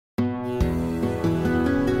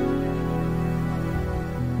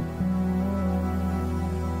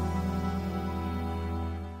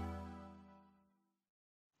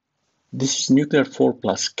This is nuclear 4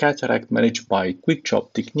 plus cataract managed by quick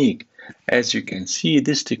chop technique. As you can see,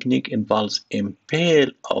 this technique involves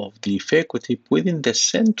impale of the phaco tip within the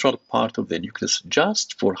central part of the nucleus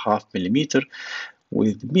just for ½ millimeter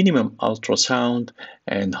with minimum ultrasound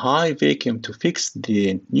and high vacuum to fix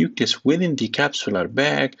the nucleus within the capsular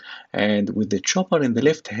bag, and with the chopper in the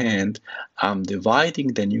left hand, I'm dividing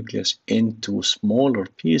the nucleus into smaller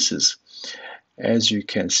pieces. As you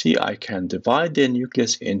can see, I can divide the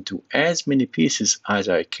nucleus into as many pieces as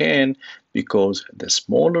I can because the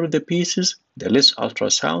smaller the pieces, the less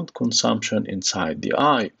ultrasound consumption inside the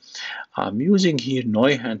eye. I'm using here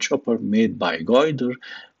Neuhann Chopper made by Geuder,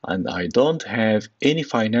 and I don't have any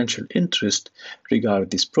financial interest regarding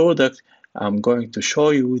this product. I'm going to show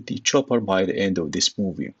you the chopper by the end of this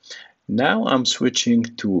movie. Now I'm switching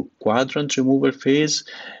to quadrant removal phase,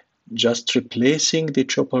 just replacing the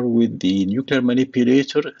chopper with the nuclear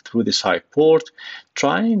manipulator through the side port,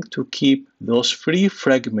 trying to keep those free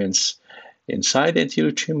fragments inside the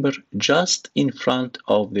anterior chamber just in front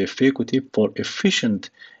of the phaco tip for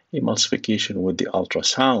efficient emulsification with the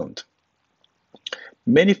ultrasound.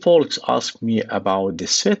 Many folks ask me about the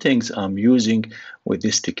settings I'm using with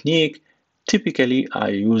this technique. Typically, I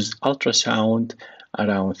use ultrasound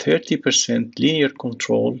around 30% linear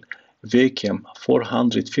control, vacuum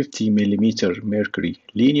 450 millimeter mercury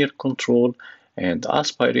linear control, and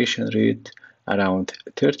aspiration rate around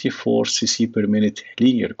 34 cc per minute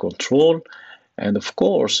linear control. And of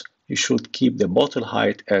course, you should keep the bottle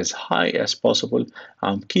height as high as possible.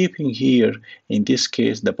 I'm keeping here, in this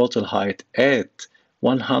case, the bottle height at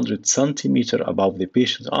 100 centimeters above the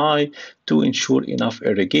patient's eye to ensure enough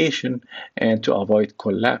irrigation and to avoid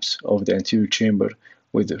collapse of the anterior chamber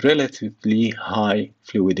with relatively high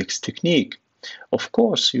fluidics technique. Of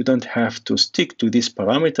course, you don't have to stick to these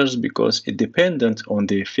parameters because it's dependent on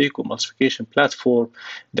the phacoemulsification platform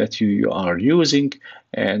that you are using,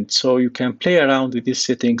 and so you can play around with these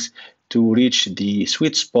settings to reach the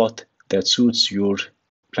sweet spot that suits your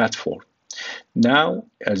platform. Now,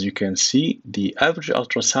 as you can see, the average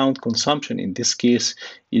ultrasound consumption in this case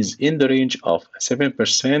is in the range of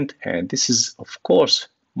 7%, and this is, of course,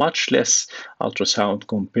 much less ultrasound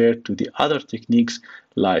compared to the other techniques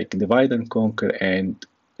like divide and conquer and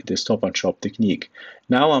the stop and chop technique.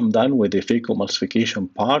 Now I'm done with the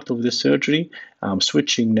phacoemulsification part of the surgery. I'm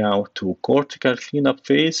switching now to cortical cleanup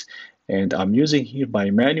phase, and I'm using here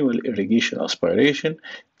bimanual irrigation aspiration.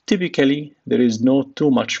 Typically, there is not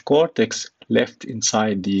too much cortex left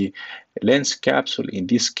inside the lens capsule in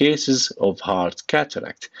these cases of hard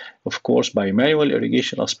cataract. Of course, bimanual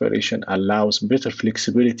irrigation aspiration allows better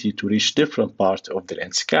flexibility to reach different parts of the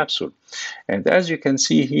lens capsule. And as you can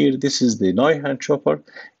see here, this is the Neuhann Chopper.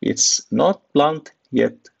 It's not blunt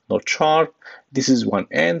yet not sharp. This is one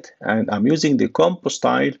end, and I'm using the compo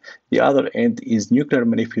style. The other end is nuclear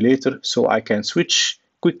manipulator, so I can switch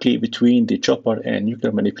quickly between the chopper and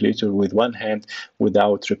nuclear manipulator with one hand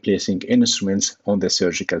without replacing instruments on the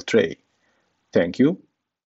surgical tray. Thank you.